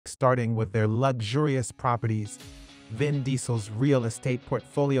starting with their luxurious properties. Vin Diesel's real estate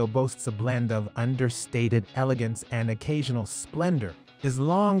portfolio boasts a blend of understated elegance and occasional splendor. His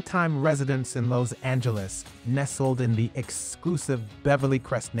longtime residence in Los Angeles, nestled in the exclusive Beverly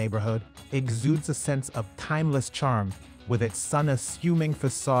Crest neighborhood, exudes a sense of timeless charm, with its unassuming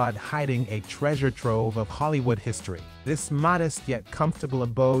facade hiding a treasure trove of Hollywood history. This modest yet comfortable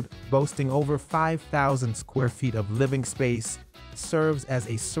abode, boasting over 5,000 square feet of living space, serves as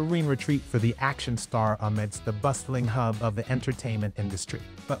a serene retreat for the action star amidst the bustling hub of the entertainment industry.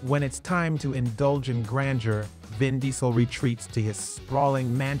 But when it's time to indulge in grandeur, Vin Diesel retreats to his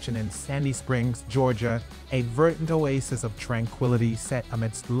sprawling mansion in Sandy Springs, Georgia, a verdant oasis of tranquility set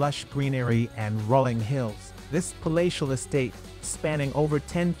amidst lush greenery and rolling hills. This palatial estate, spanning over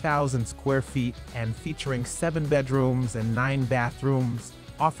 10,000 square feet and featuring 7 bedrooms and 9 bathrooms,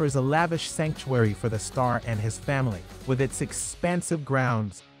 offers a lavish sanctuary for the star and his family. With its expansive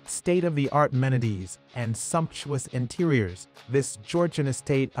grounds, state-of-the-art amenities, and sumptuous interiors, this Georgian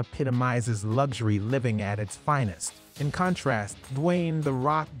estate epitomizes luxury living at its finest. In contrast, Dwayne "The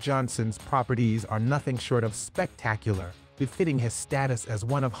Rock" Johnson's properties are nothing short of spectacular, befitting his status as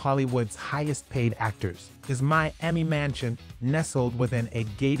one of Hollywood's highest-paid actors. His Miami mansion, nestled within a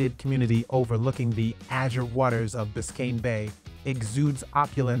gated community overlooking the azure waters of Biscayne Bay, exudes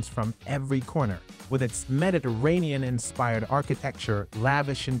opulence from every corner. With its Mediterranean-inspired architecture,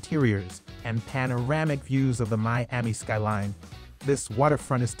 lavish interiors, and panoramic views of the Miami skyline, this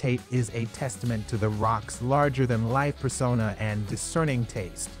waterfront estate is a testament to The Rock's larger-than-life persona and discerning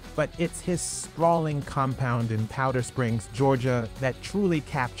taste. But it's his sprawling compound in Powder Springs, Georgia, that truly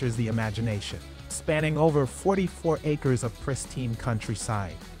captures the imagination. Spanning over 44 acres of pristine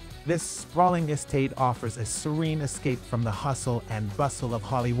countryside, this sprawling estate offers a serene escape from the hustle and bustle of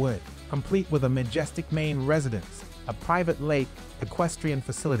Hollywood, complete with a majestic main residence, a private lake, equestrian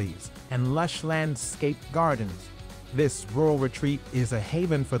facilities, and lush landscape gardens. This rural retreat is a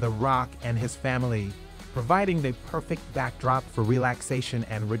haven for The Rock and his family, providing the perfect backdrop for relaxation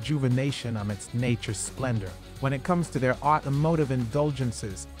and rejuvenation amidst nature's splendor. When it comes to their automotive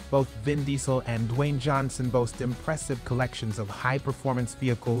indulgences, both Vin Diesel and Dwayne Johnson boast impressive collections of high-performance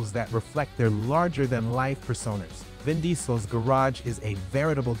vehicles that reflect their larger-than-life personas. Vin Diesel's garage is a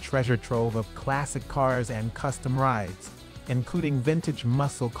veritable treasure trove of classic cars and custom rides, including vintage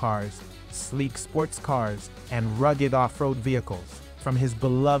muscle cars, sleek sports cars, and rugged off-road vehicles. From his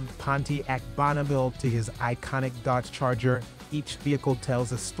beloved Pontiac Bonneville to his iconic Dodge Charger, each vehicle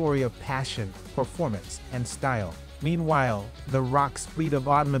tells a story of passion, performance, and style. Meanwhile, The Rock's fleet of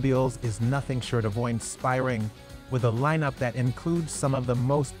automobiles is nothing short of awe-inspiring, with a lineup that includes some of the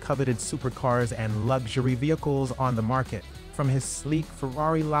most coveted supercars and luxury vehicles on the market. From his sleek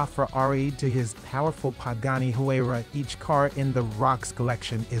Ferrari LaFerrari to his powerful Pagani Huayra, each car in The Rock's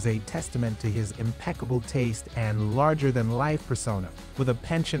collection is a testament to his impeccable taste and larger-than-life persona. With a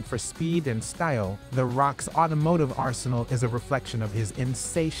penchant for speed and style, The Rock's automotive arsenal is a reflection of his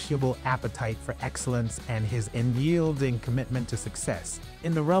insatiable appetite for excellence and his unyielding commitment to success.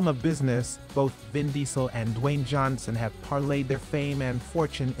 In the realm of business, both Vin Diesel and Dwayne Johnson have parlayed their fame and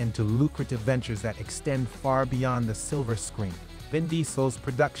fortune into lucrative ventures that extend far beyond the silver screen. Vin Diesel's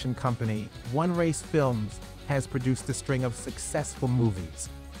production company, One Race Films, has produced a string of successful movies,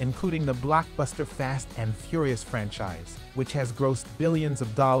 including the blockbuster Fast and Furious franchise, which has grossed billions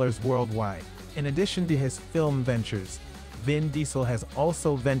of dollars worldwide. In addition to his film ventures, Vin Diesel has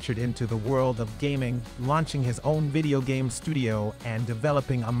also ventured into the world of gaming, launching his own video game studio and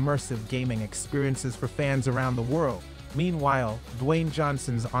developing immersive gaming experiences for fans around the world. Meanwhile, Dwayne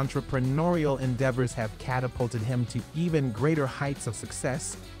Johnson's entrepreneurial endeavors have catapulted him to even greater heights of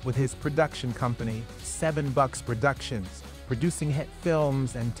success, with his production company, 7 Bucks Productions, producing hit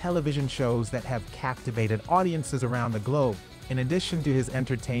films and television shows that have captivated audiences around the globe. In addition to his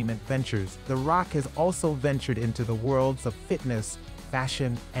entertainment ventures, The Rock has also ventured into the worlds of fitness,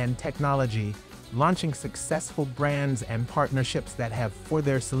 fashion, and technology, launching successful brands and partnerships that have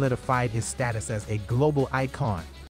further solidified his status as a global icon.